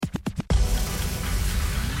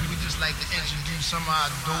like to introduce some of our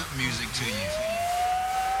dope music to you.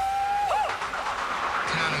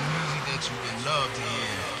 Kind of music that you would love to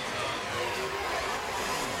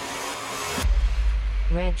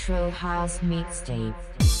hear. Retro House Mixtape.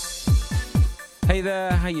 Hey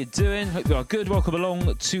there, how you doing? Hope you are good. Welcome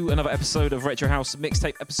along to another episode of Retro House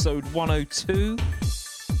Mixtape, episode 102.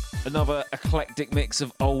 Another eclectic mix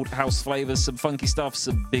of old house flavours, some funky stuff,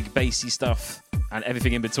 some big bassy stuff, and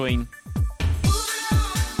everything in between.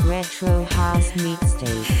 Retro House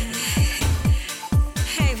Mixtape.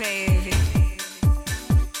 Hey baby,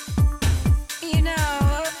 you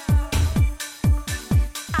know,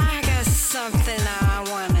 I got something I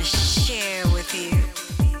want to share with you.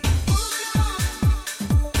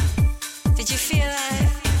 Did you feel that?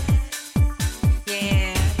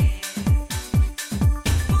 Yeah,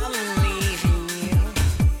 I'm leaving you.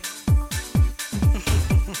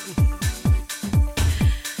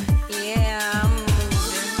 Yeah, I'm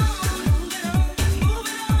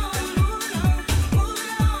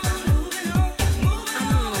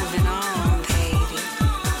moving on, baby.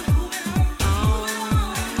 On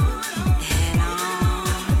and on.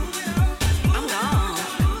 I'm gone.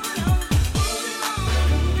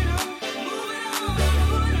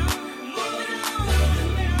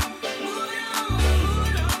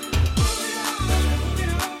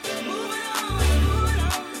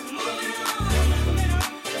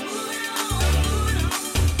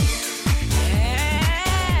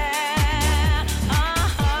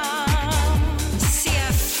 See,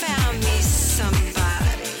 I found me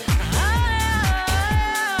somebody.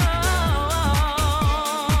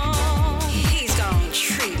 He's gonna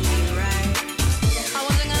treat me right. I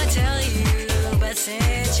wasn't gonna tell you, but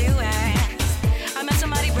since you asked, I met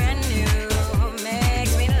somebody brand new who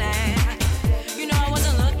makes me laugh. You know I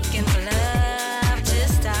wasn't looking for love to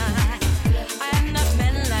start. I had enough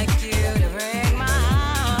men like you to break my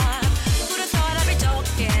heart. Who'd have thought I'd be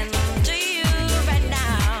talking to you right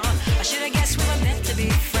now? I should have guessed we were meant to be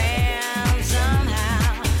friends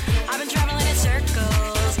somehow. I've been traveling in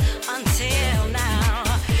circles until now.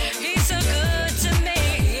 He's so good to me,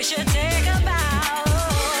 you should take a bow.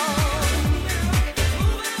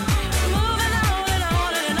 Moving on and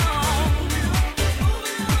on and on.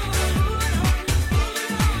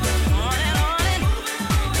 On and on and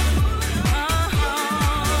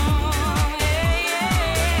yeah, yeah.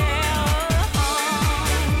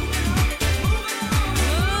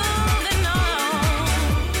 Moving on.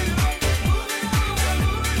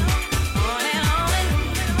 On and on and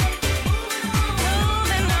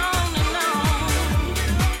moving on and on.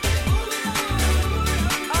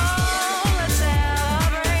 Oh, let's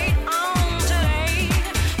celebrate on today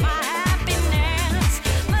my happiness.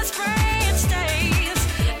 Let's pray it stays.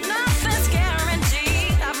 Nothing's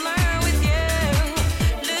guaranteed. I've learned with you.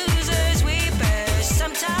 Losers, weepers.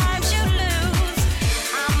 Sometimes you lose.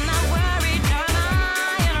 I'm not worried, nor am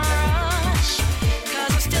I in a rush.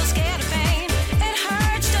 'Cause I'm still scared of pain. It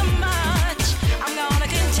hurts too much. I'm gonna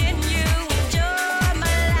continue to enjoy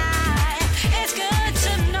my life. It's good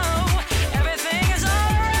to know everything is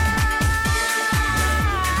alright.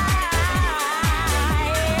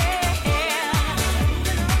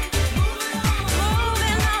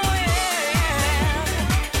 Moving on,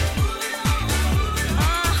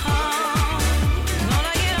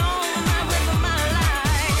 Gonna get on with my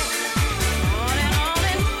life. On and on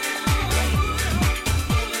and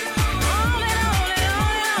on and on and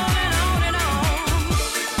on and on and on.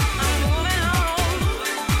 I'm moving on.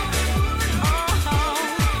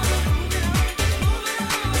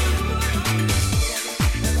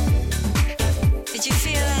 Did you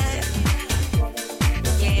feel that?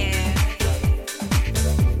 Yeah.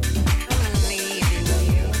 I'm leaving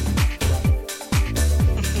you.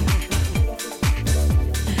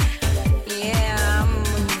 Yeah, I'm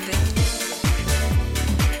moving.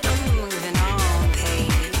 I'm moving on,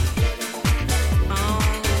 baby. On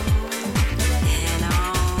and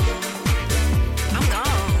on. I'm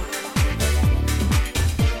gone.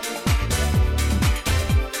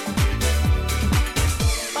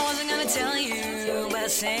 I wasn't gonna tell you, but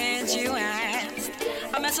since you asked,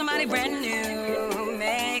 I met somebody brand new who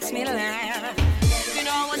makes me laugh. You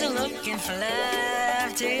know I wasn't looking for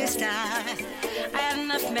love to start. I had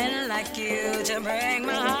enough men like you to break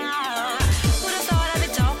my heart. Who'd have thought I'd be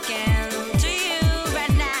talking to you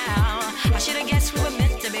right now? I should have guessed we were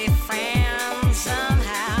meant to be friends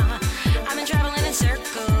somehow. I've been traveling in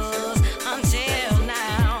circles until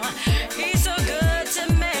now. He's so good to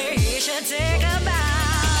me, you should take a bow.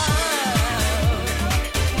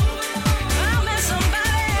 I met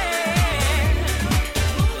somebody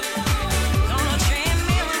gonna treat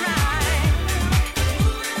me right.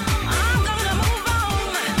 I'm gonna move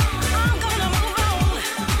on.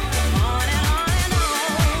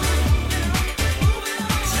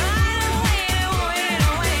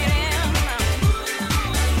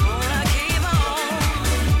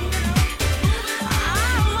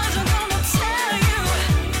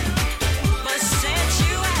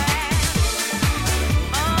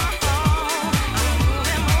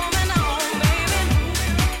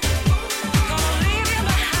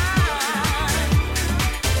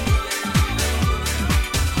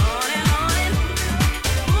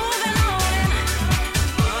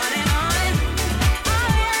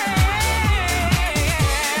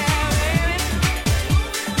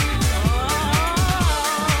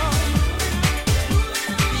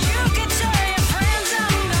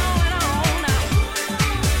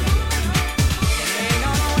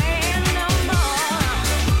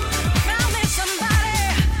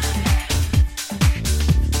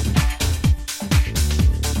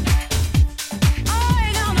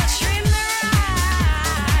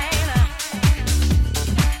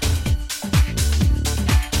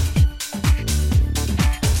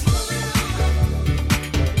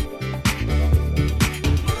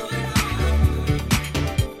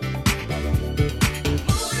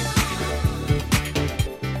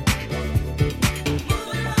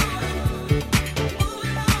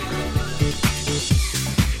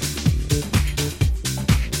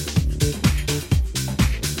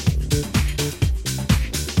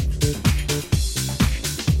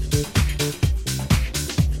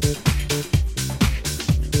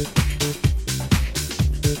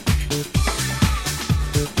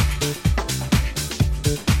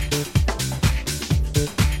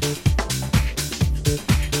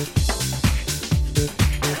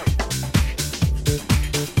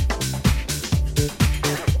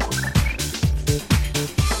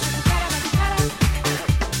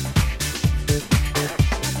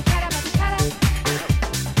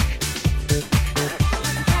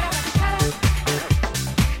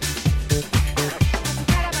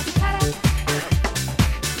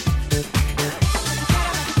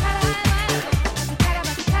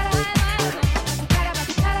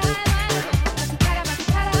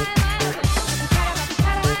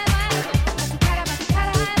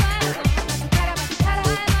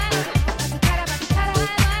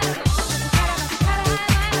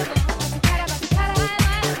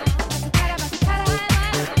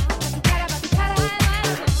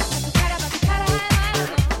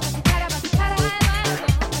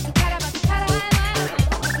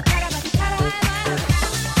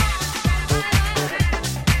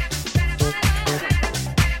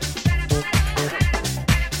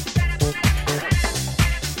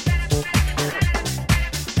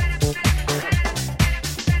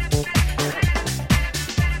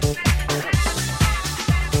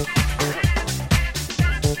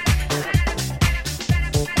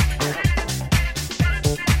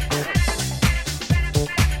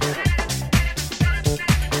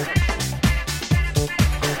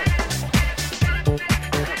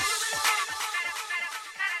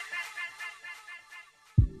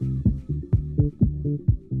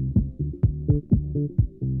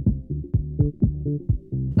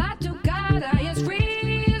 Batucada is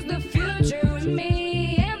free is the future with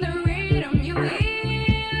me, and the rhythm you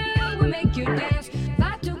hear will make you dance.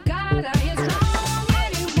 Batucada is wrong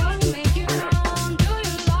and it won't make you wrong. Do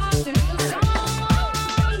you lost in the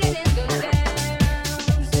song? Get in the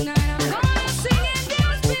dance. Tonight I'm gonna sing and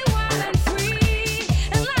dance, be wild and free,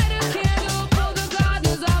 and light a candle for the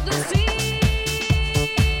gardens of the sea.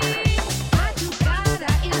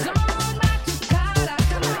 Batucada is on, Batucada,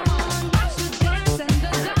 come on, watch the dance and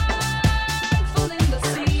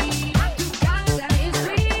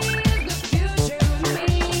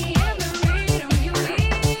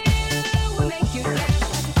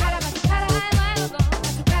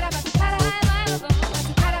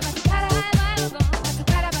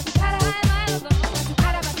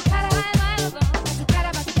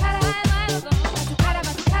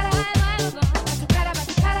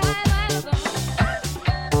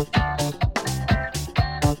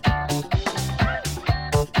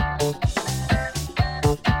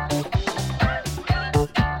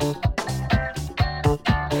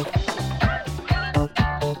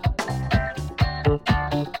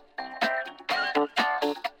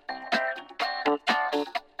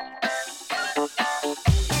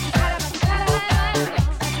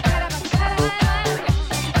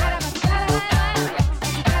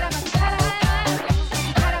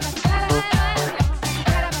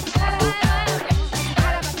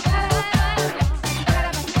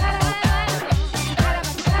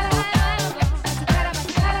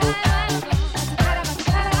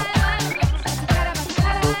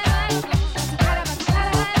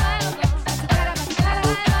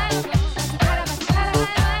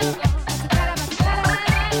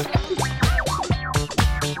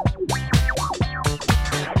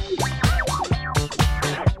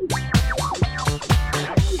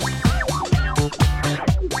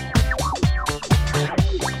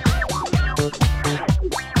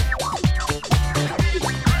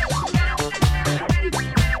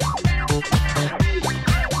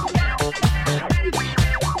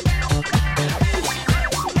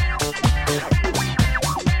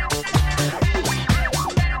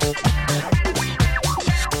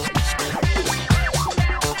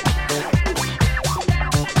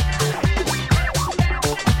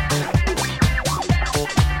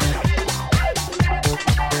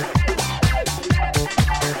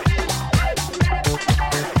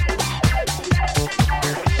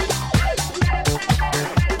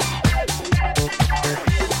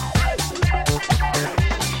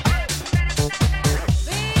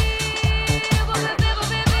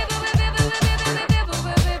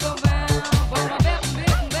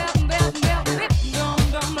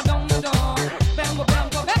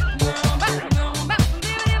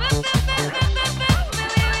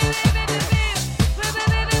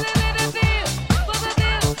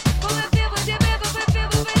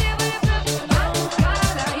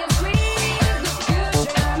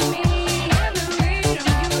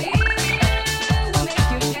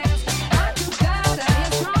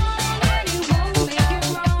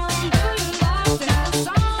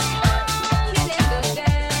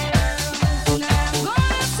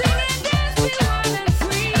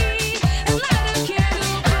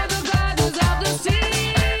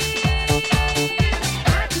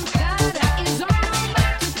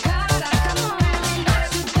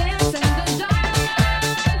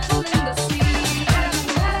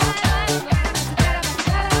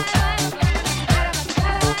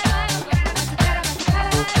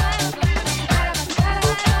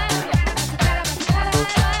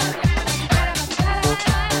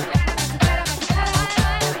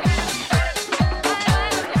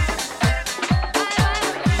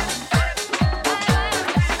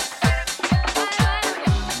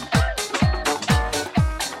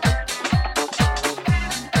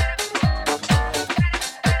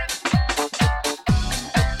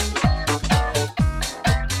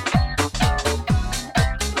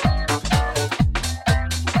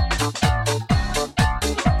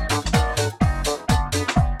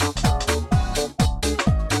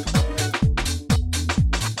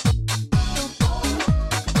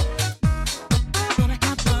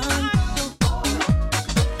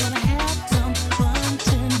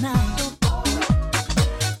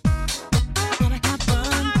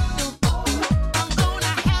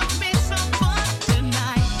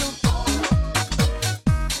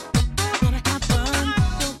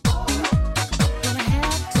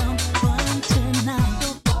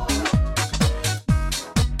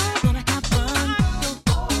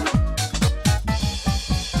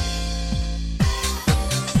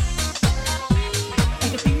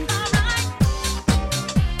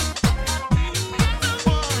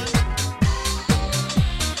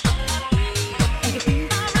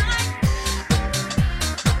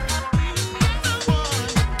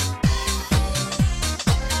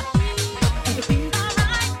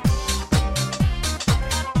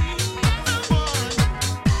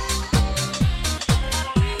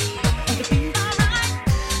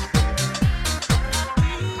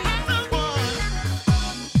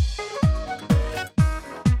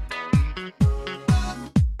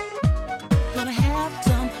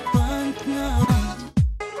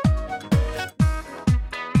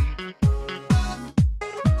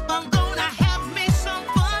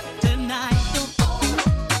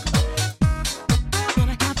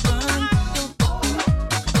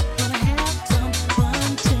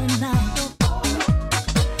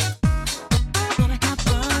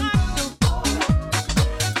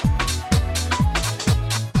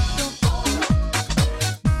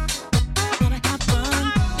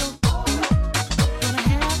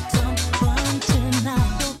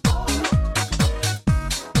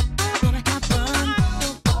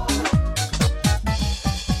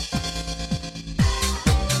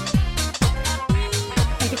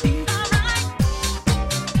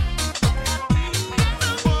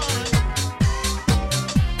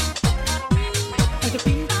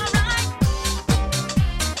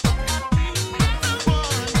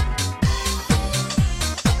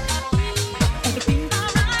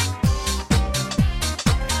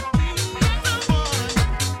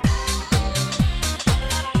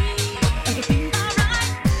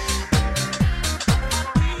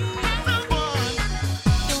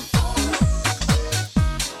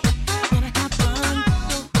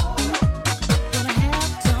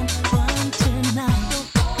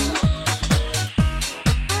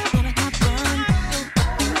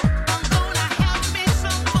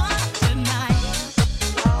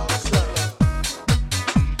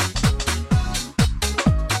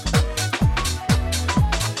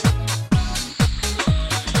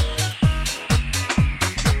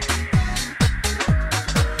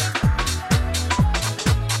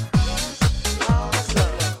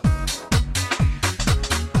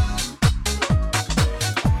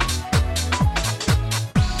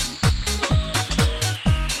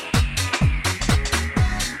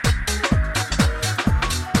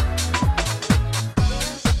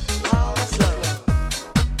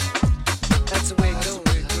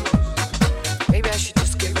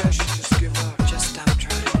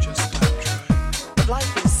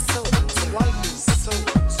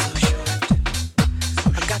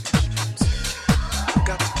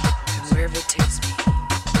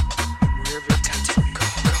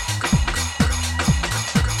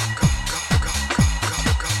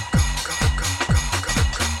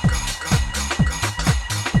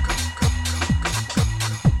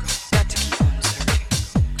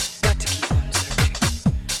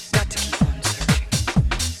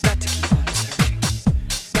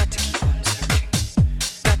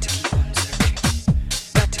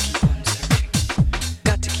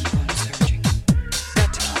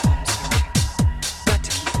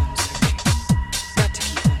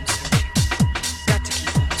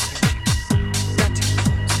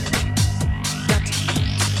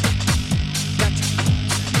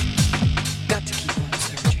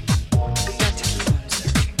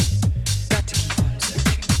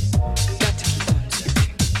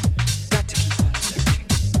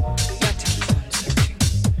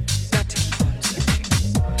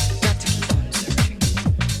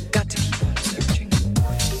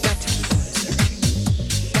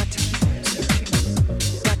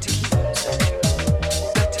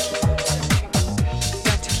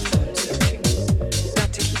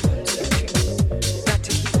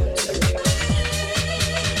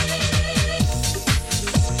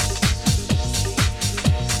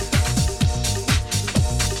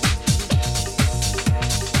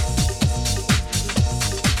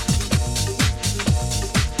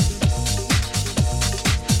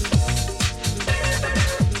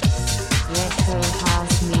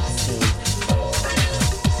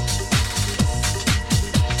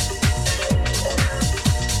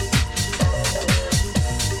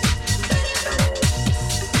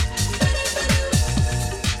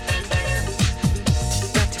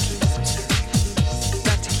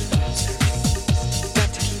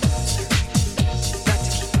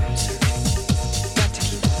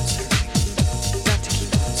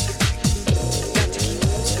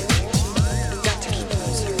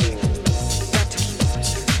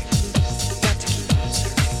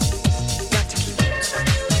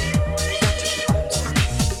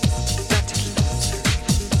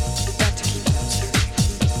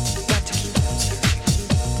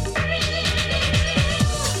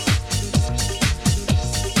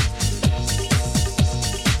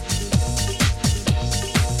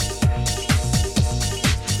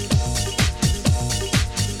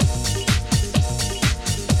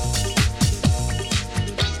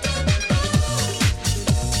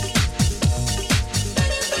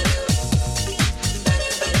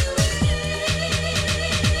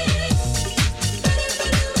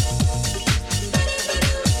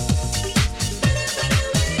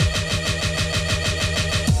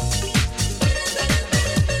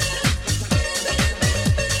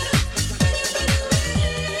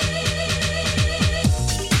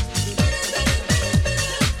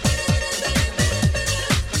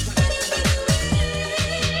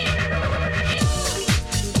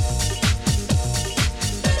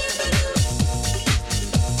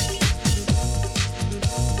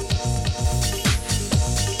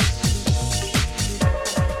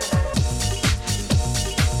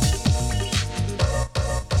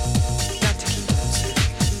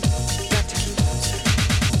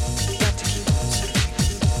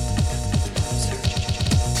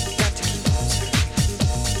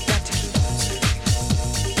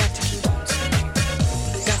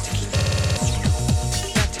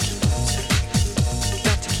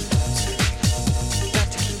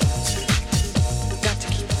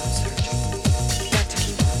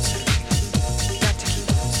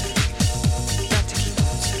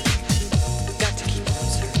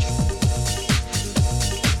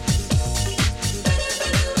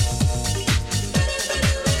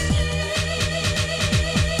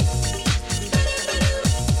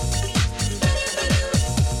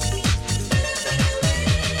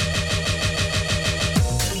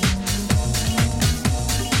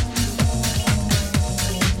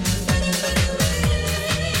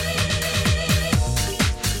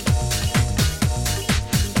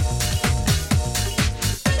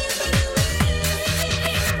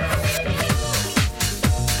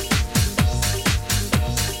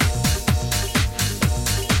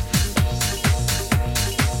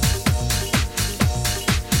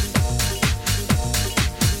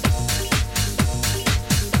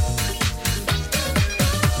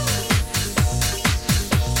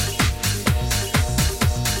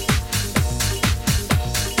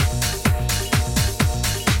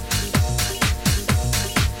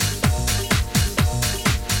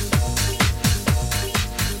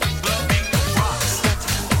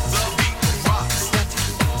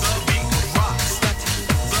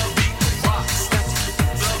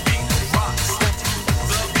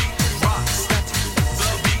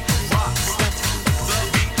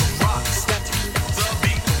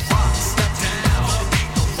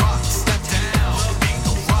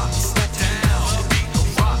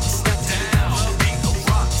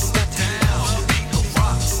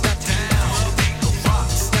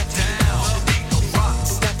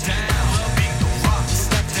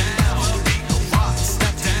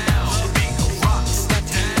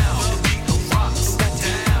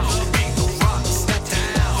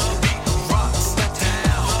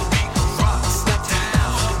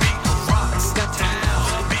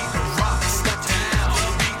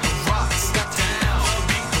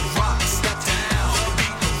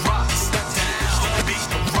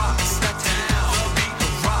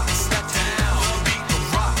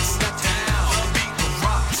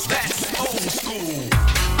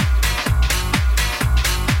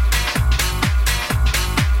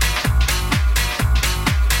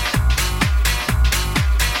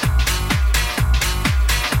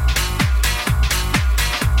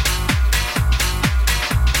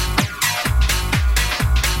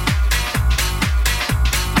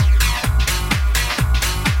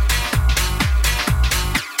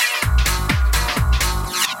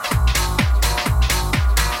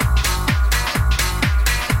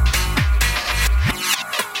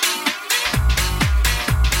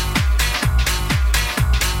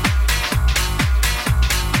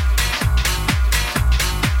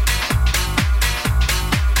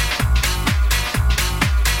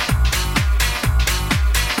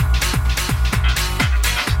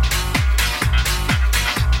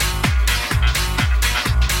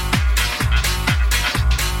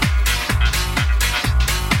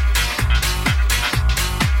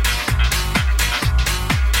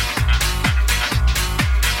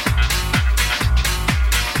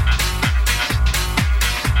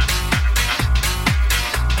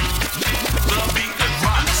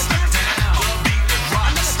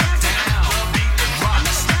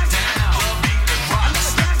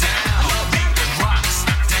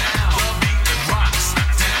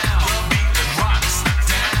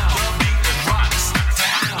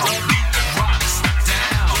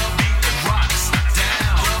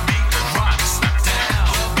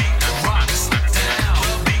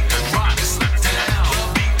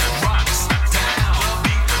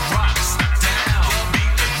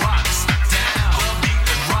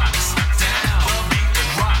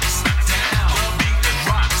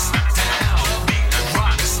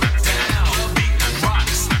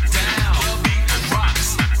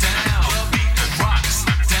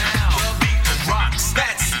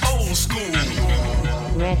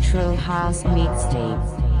House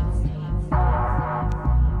Mixtape.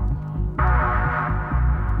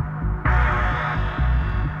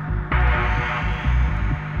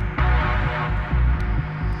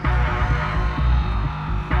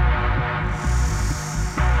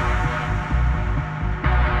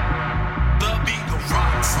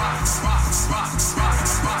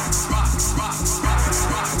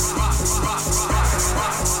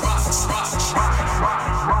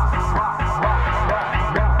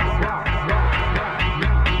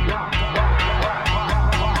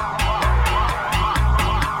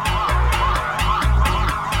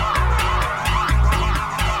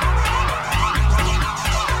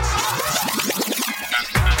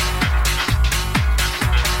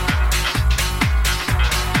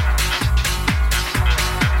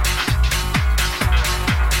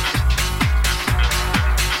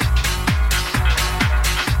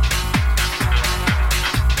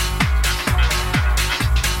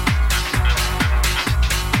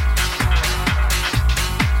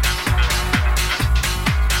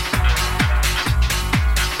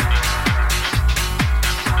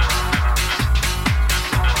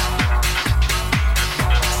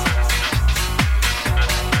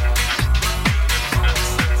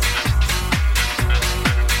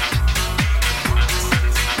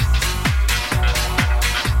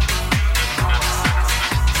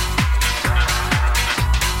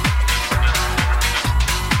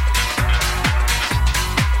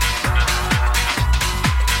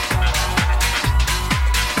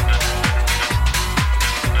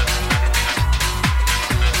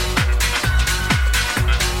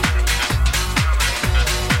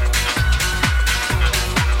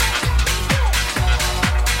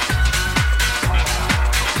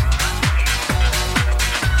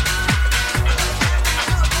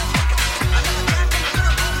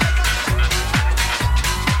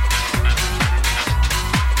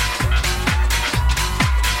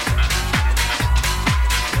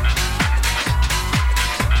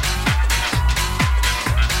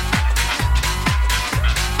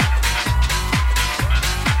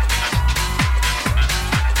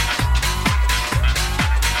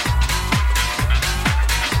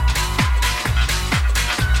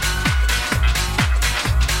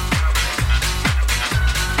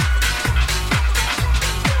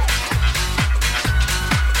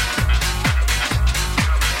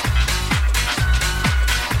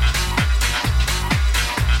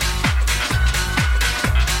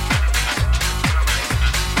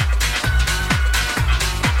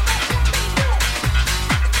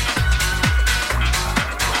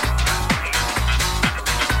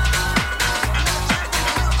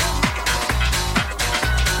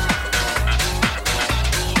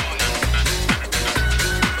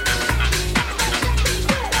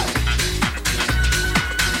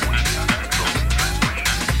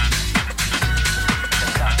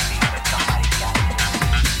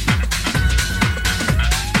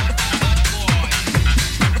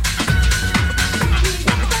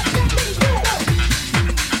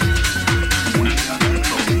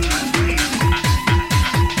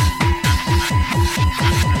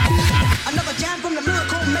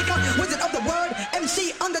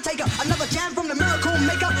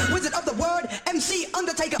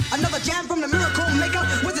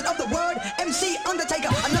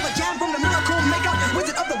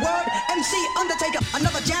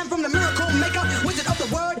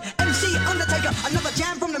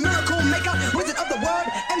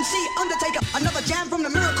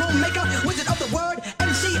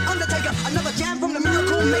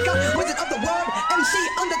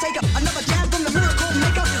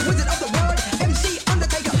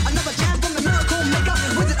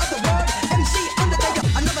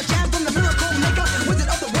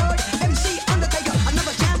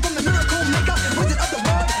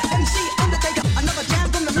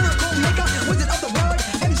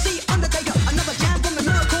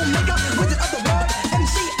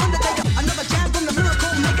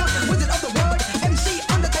 Wizard of the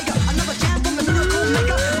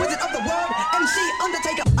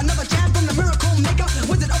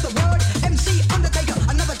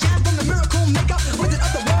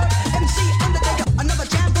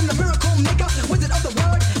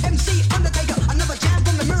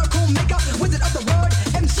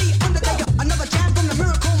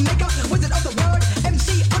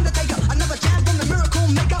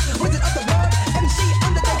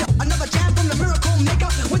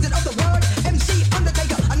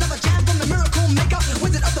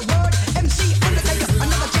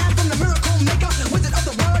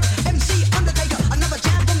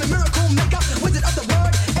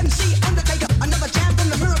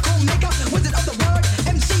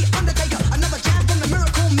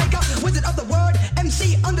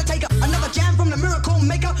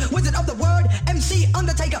maker, wizard of the word, MC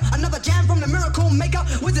Undertaker. Another jam from the miracle maker,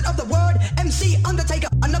 wizard of the word, MC Undertaker.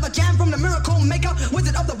 Another jam from the miracle maker,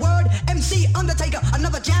 wizard of the word, MC Undertaker.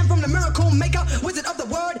 Another jam from the miracle maker, wizard of the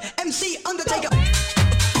word, MC Undertaker.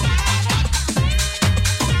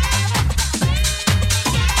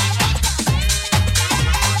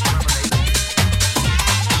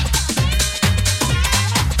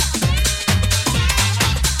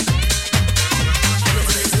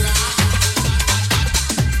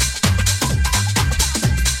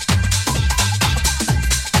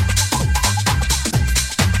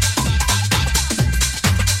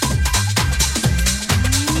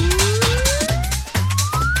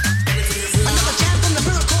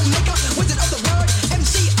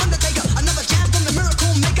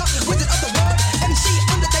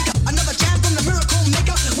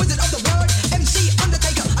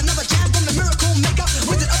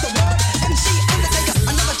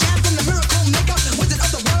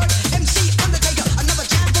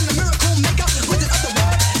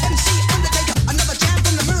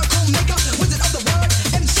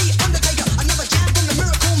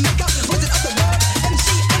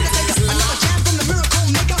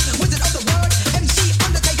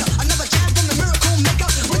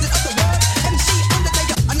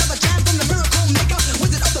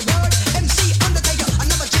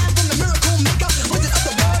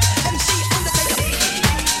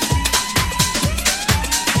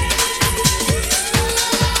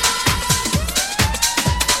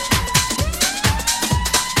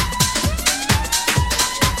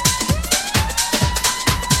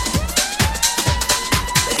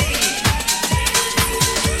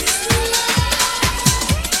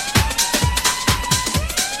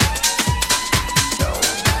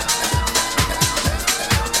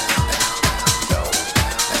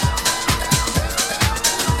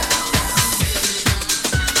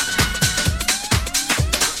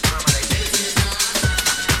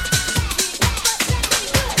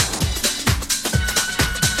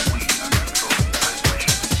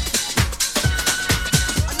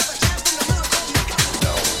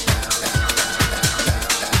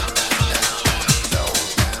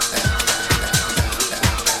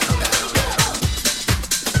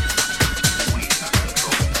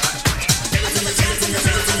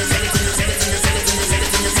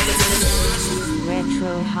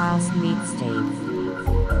 Retro House Mixtape.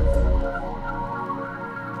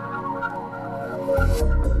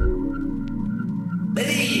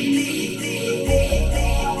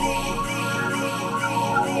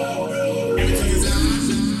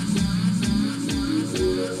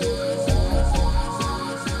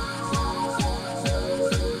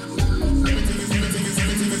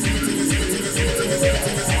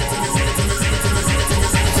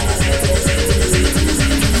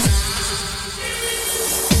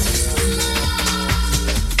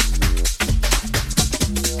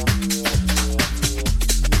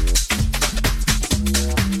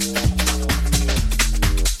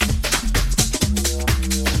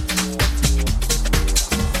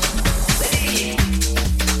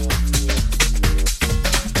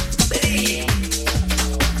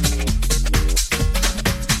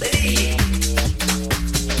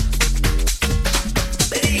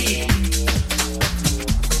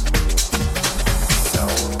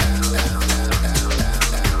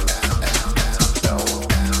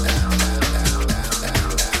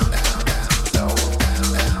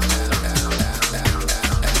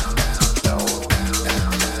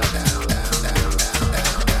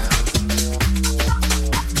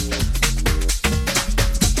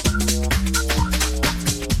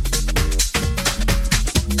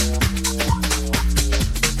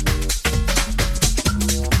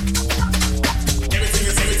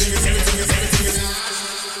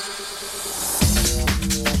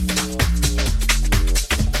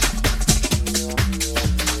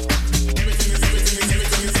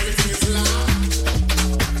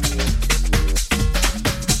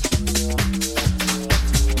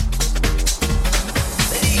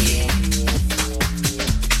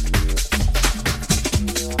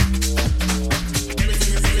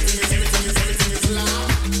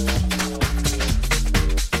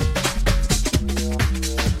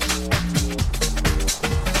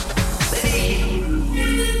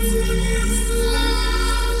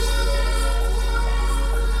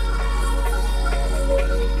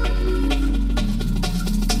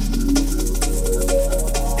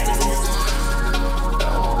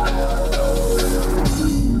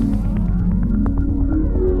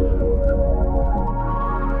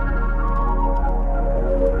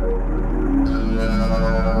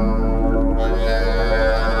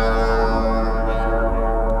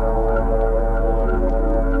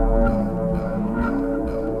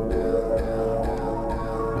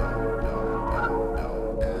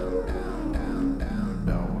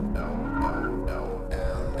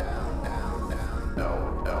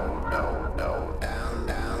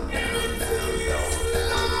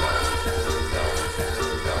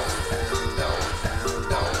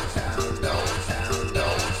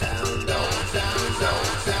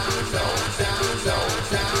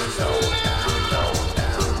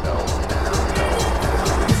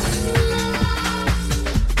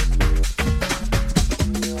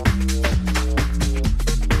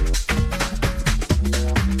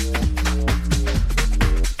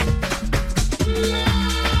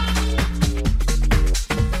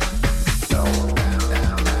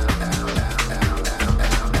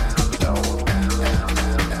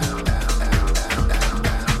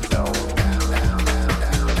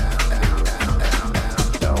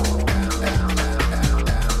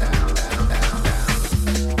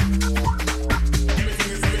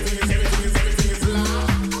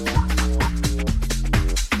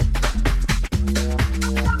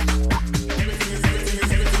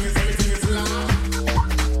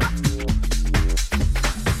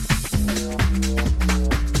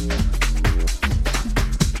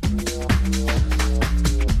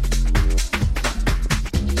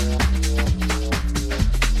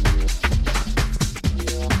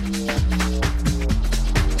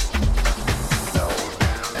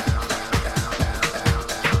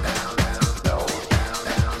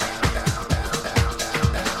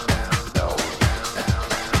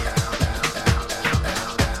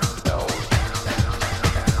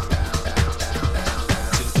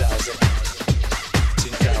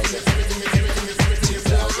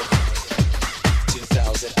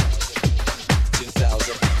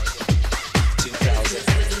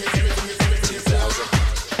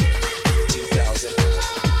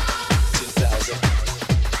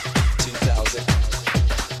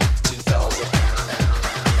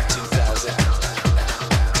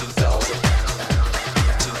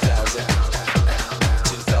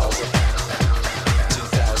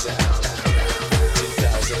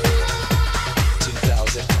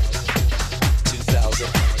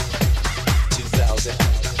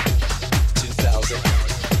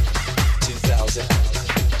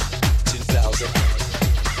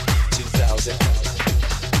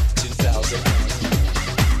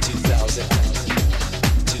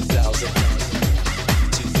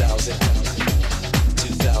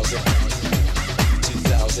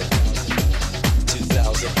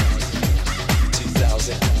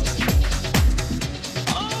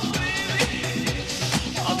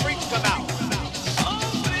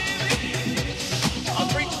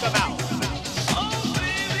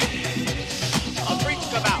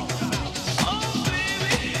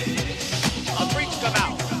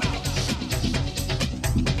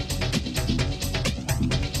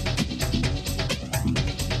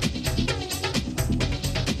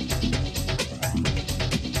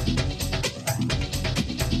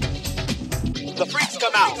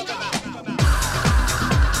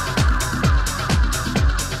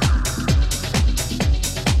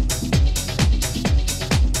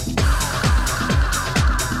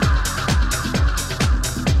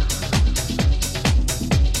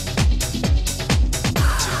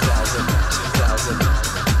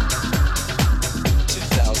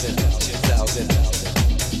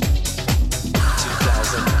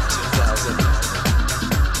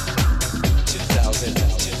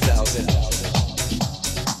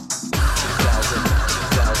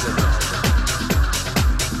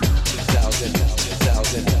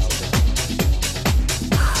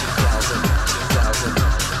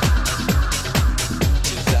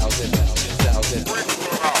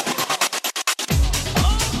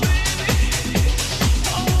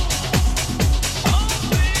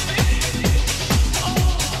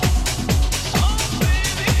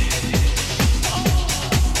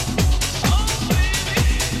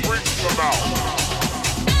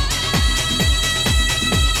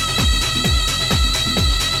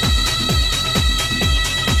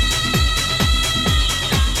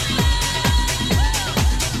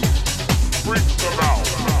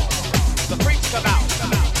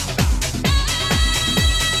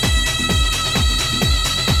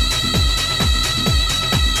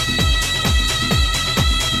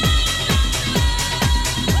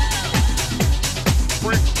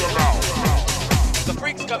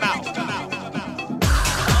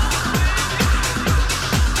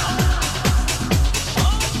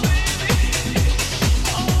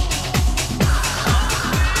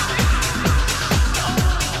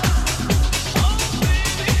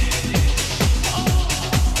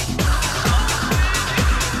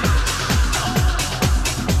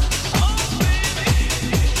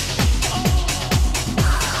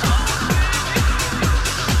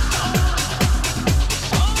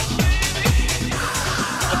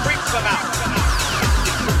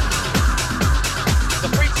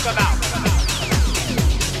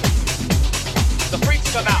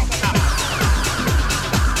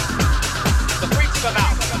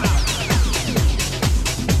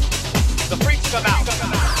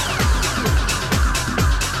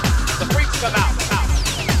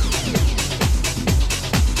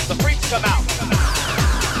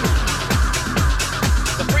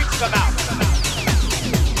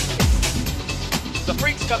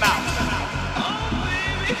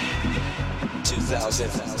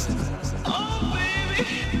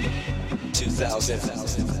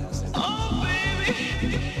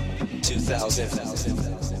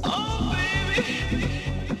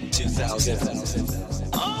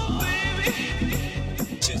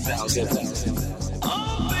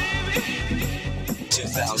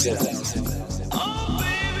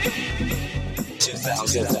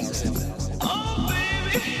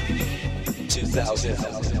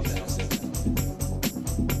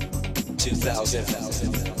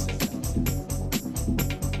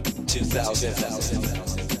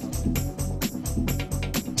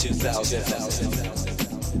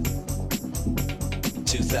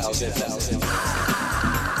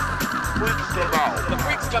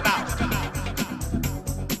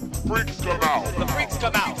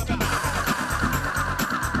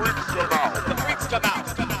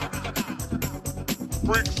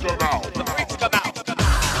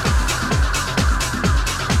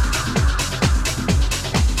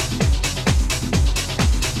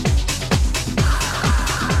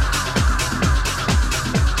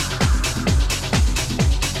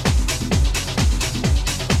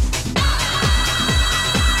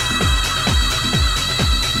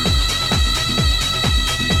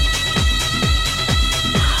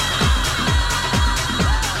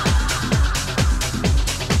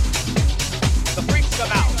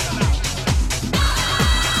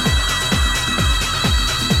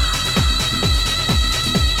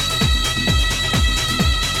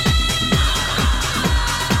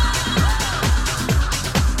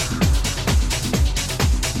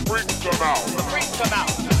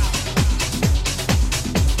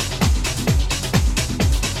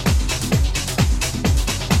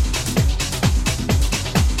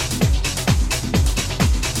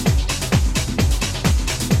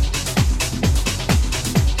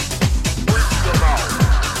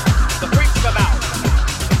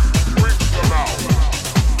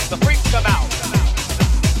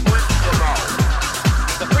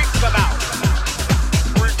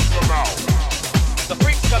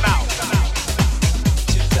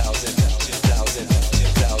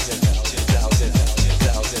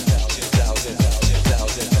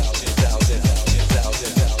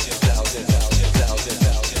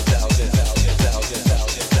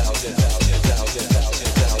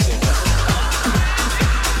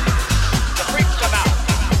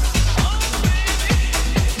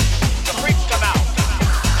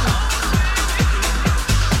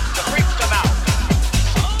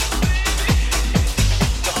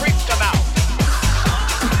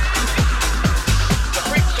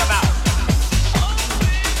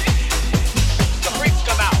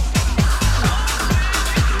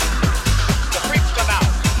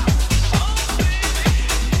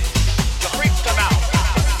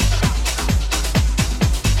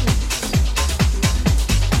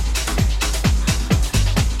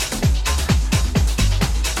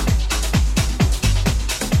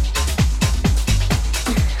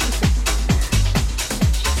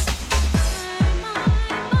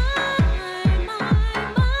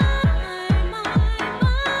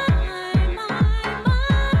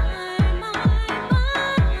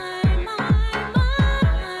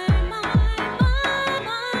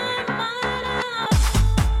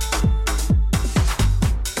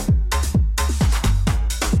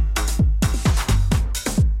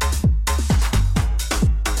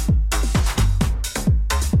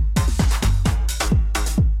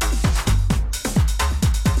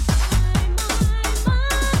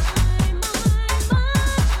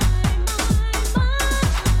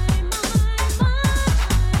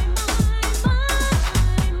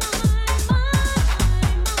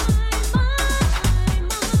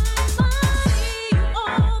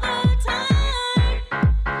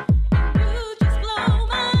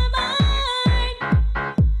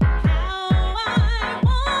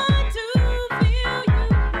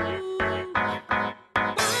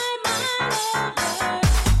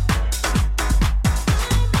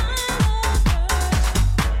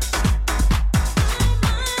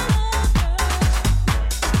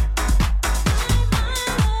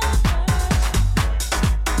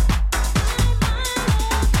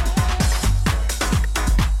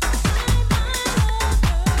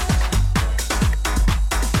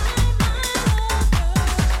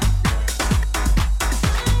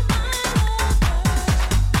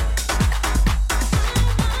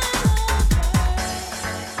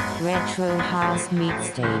 Retro House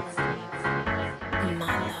Mixtapes.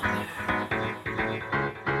 My lover.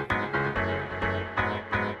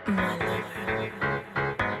 My lover.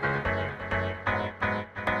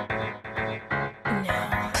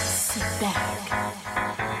 Now sit back.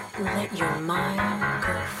 Let your mind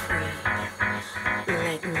go free.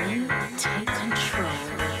 Let me take control.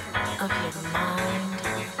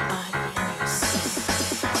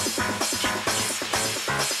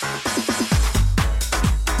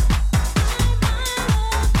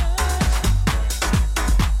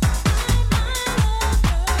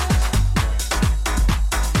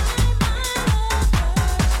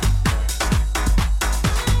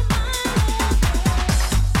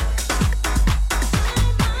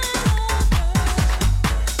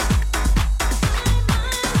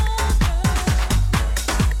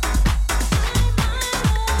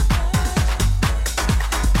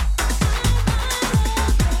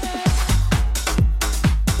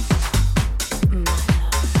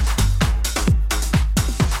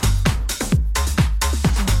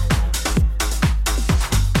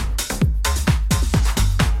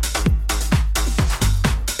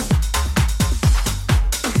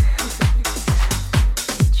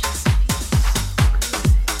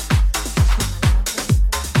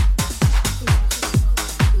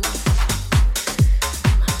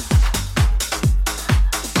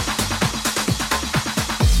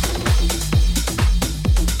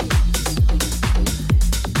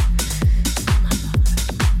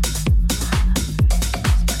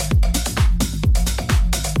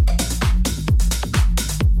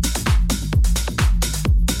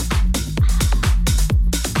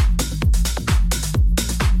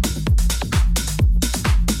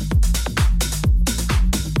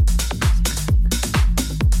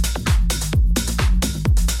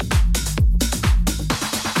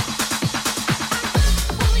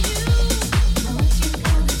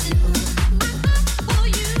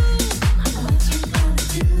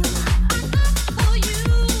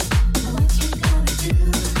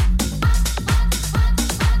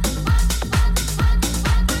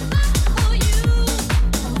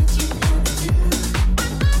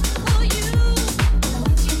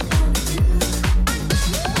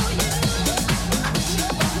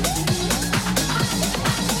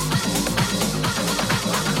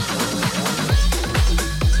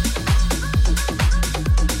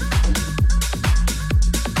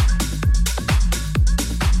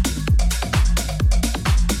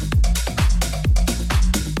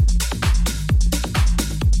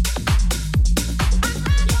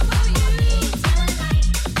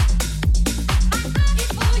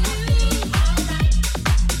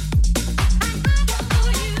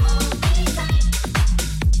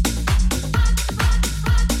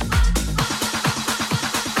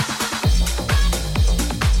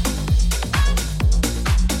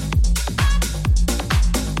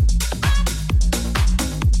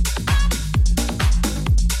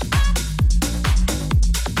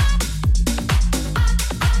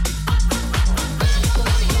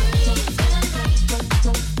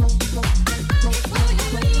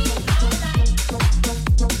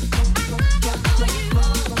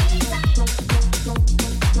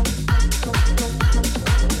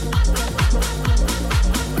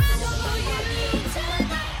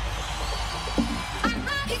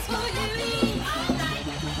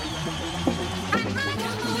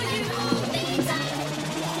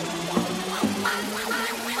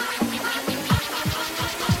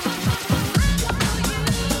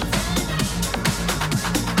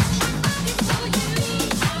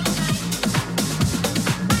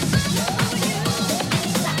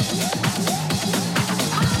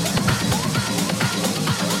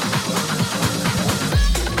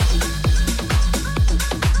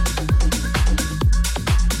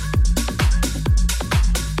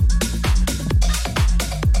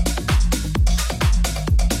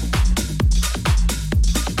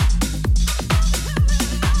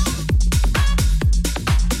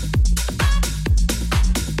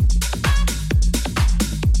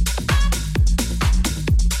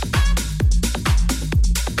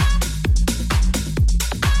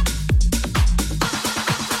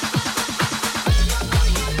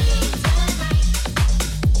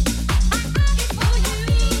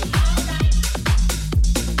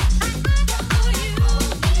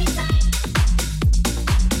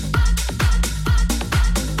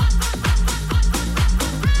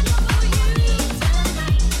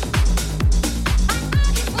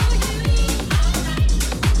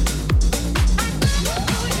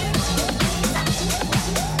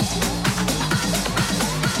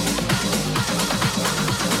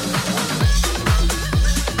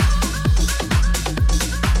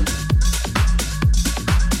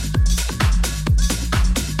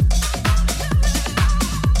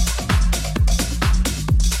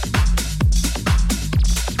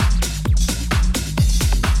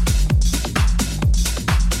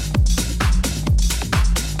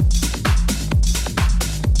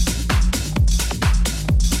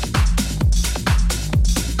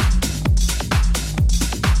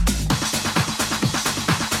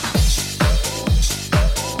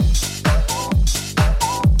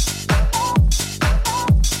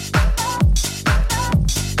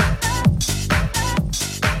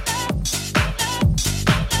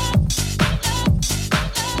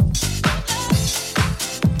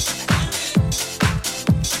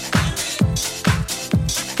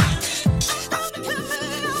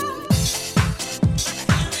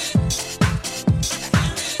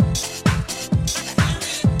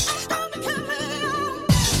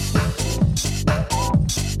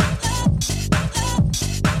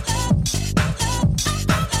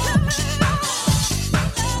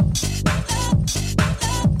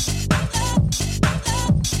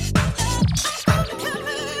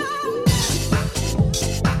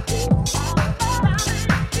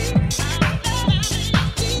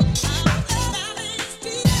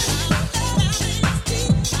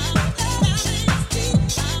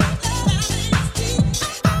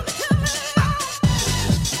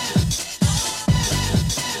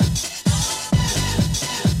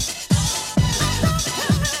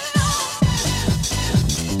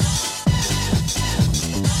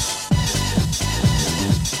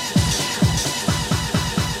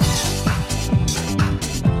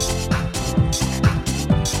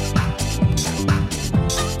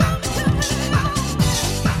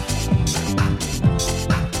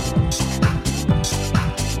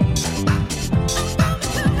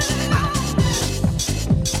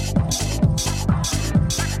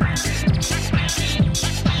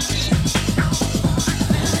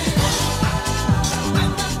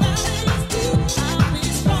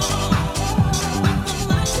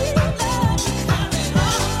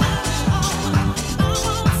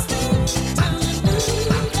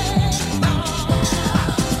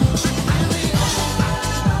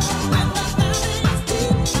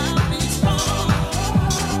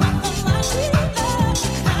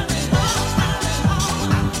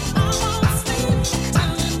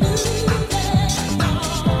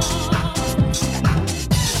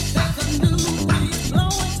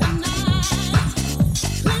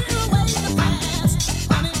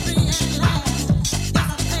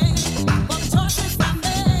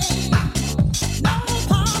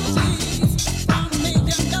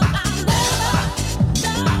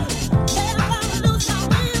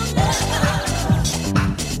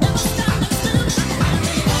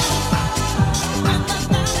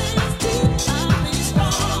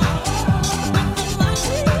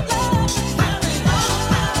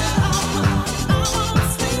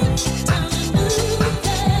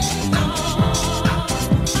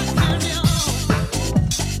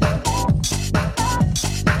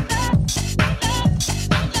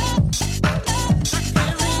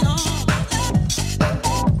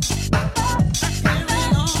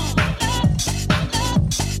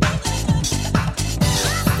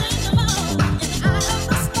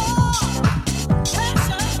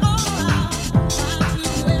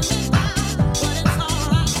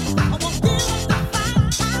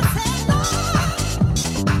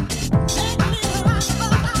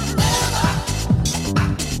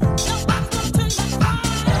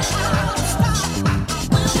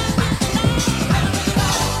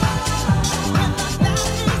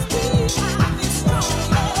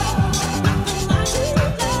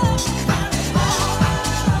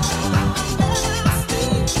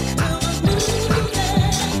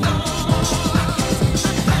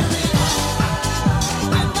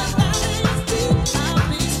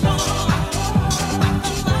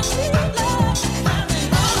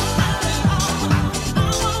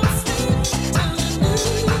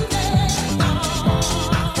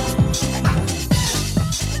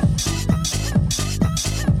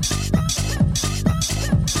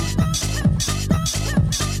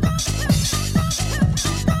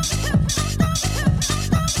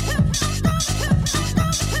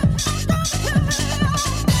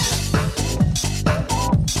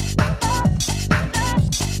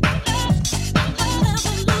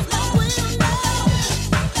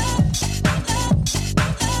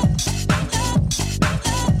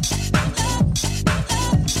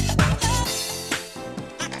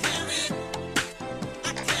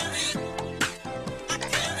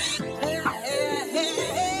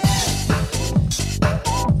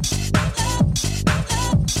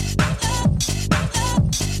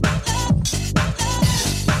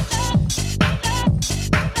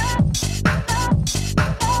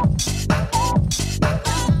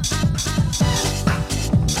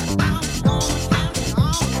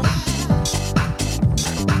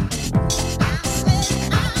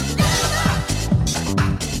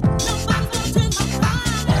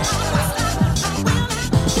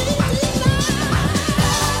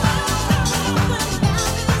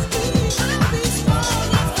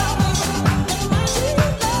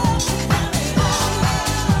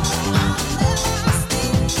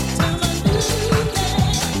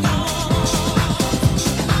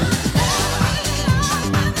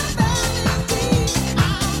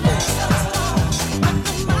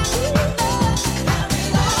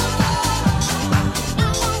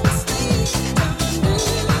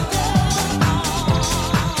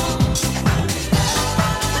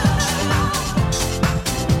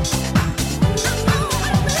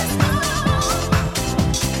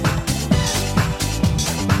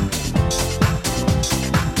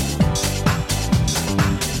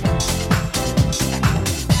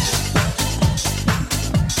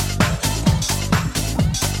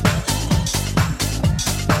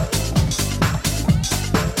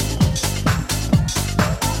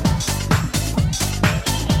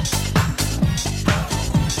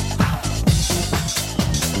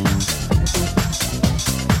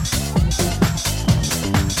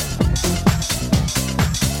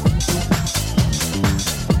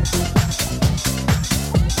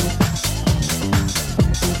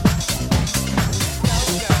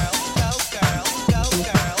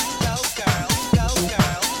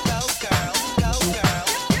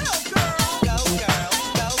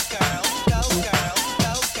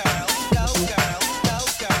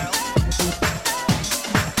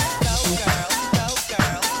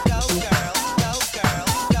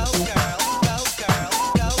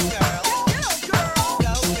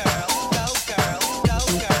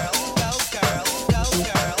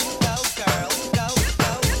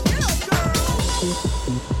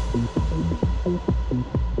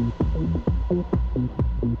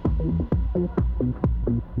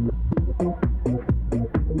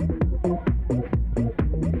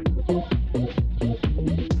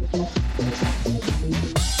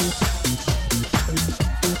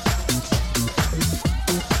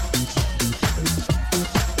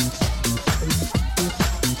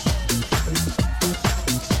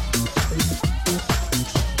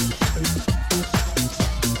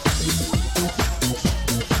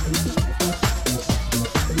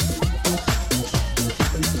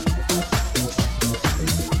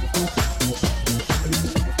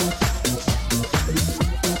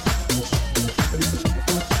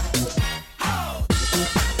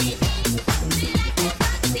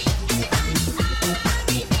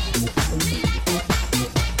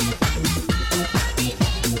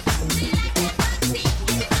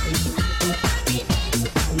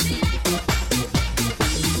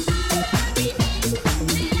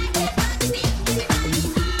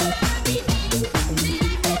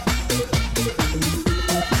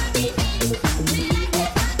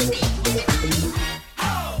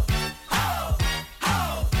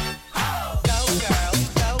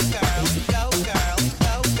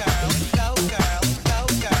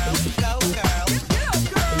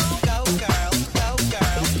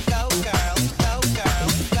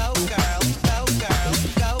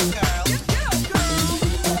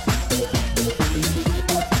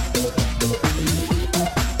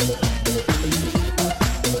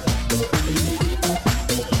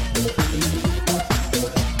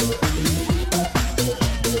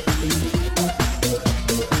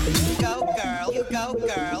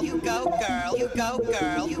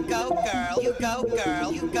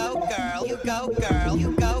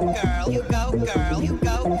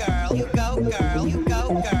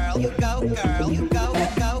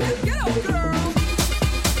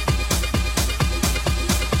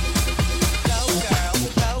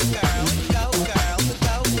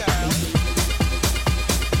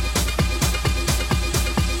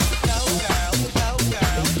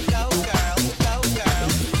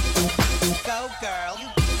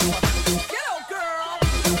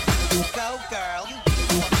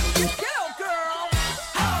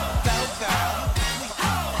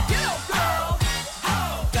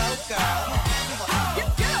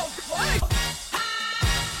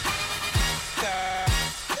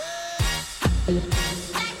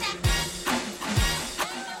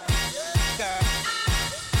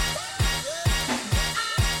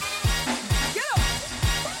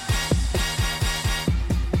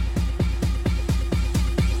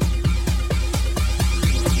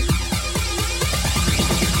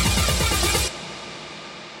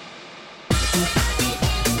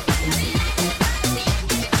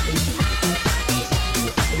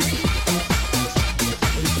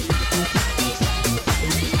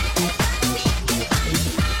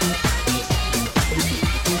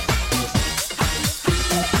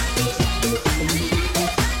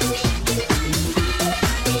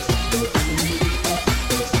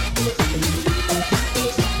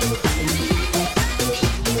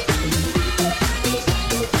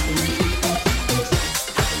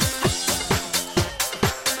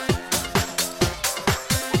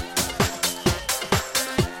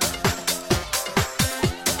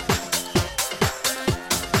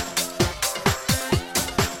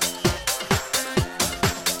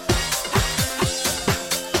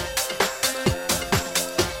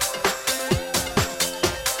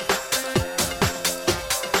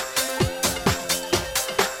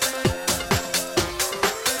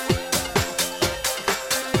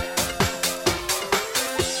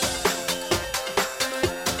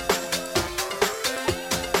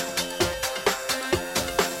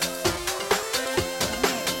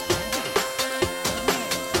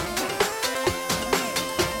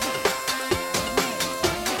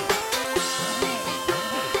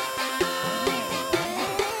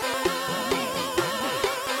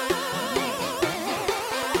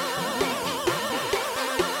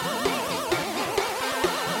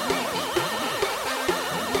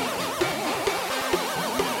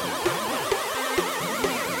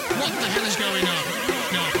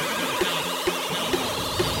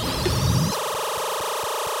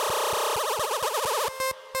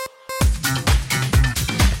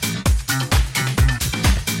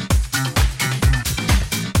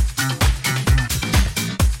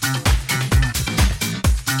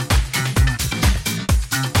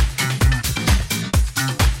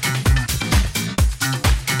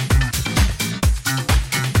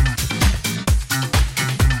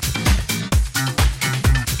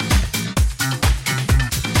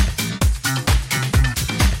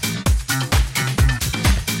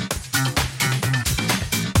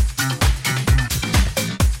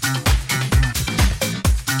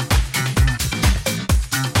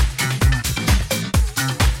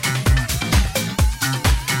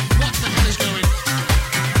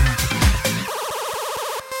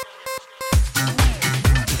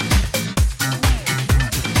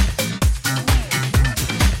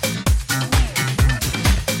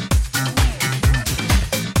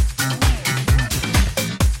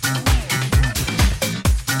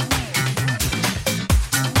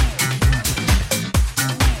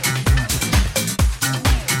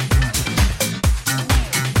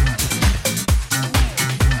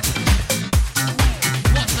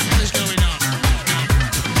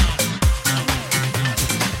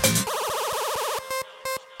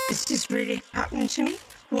 really happened to me?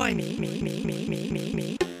 Why me?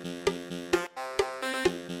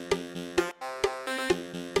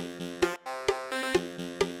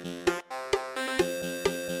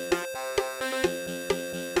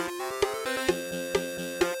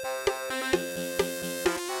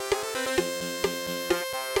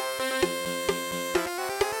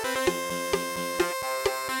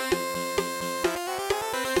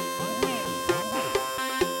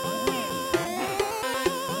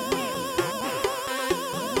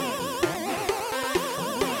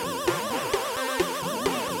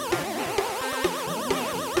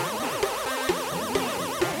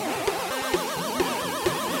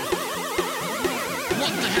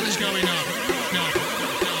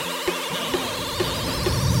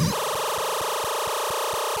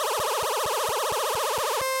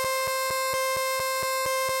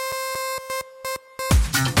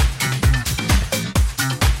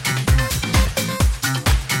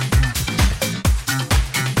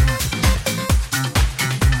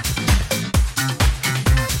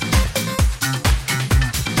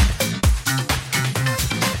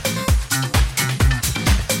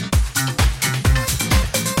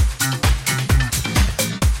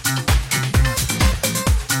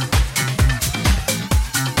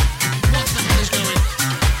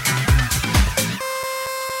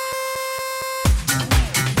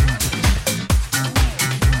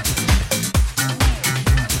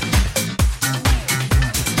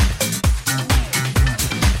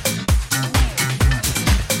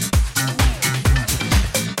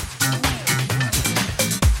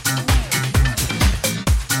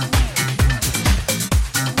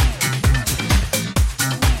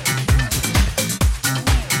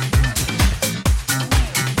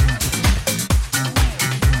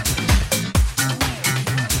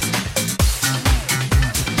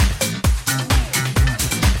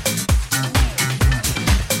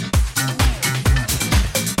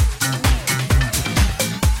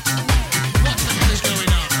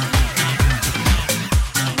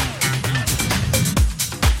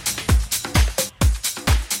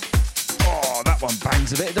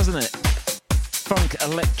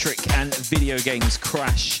 Electric and Video Games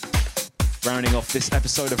Crash. Rounding off this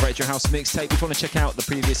episode of Retro House Mixtape. If you want to check out the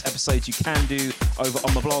previous episodes, you can do over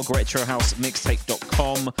on my blog,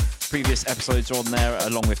 retrohousemixtape.com. Previous episodes are on there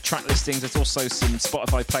along with track listings. There's also some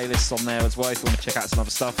Spotify playlists on there as well if you want to check out some other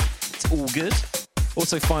stuff. It's all good.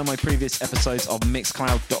 Also find my previous episodes on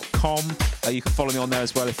mixcloud.com. You can follow me on there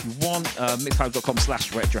as well if you want.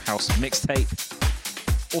 Mixcloud.com/retrohousemixtape.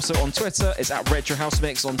 Also on Twitter, it's at Retro House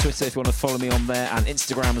Mix on Twitter if you want to follow me on there, and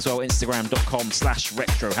Instagram as well,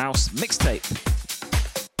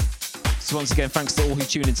 instagram.com/retrohousemixtape. So once again, thanks to all who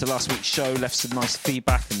tuned into last week's show, left some nice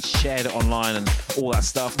feedback and shared it online and all that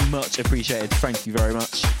stuff. Much appreciated. Thank you very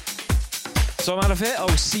much. So I'm out of here. I'll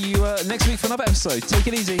see you next week for another episode. Take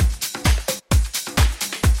it easy.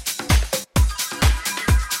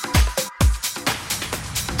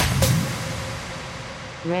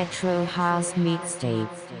 Retro House Mixtape.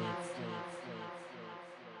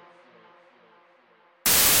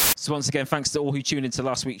 So once again, thanks to all who tuned into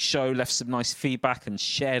last week's show, left some nice feedback and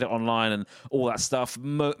shared it online and all that stuff.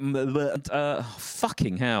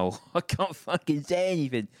 Fucking hell. I can't fucking say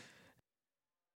anything.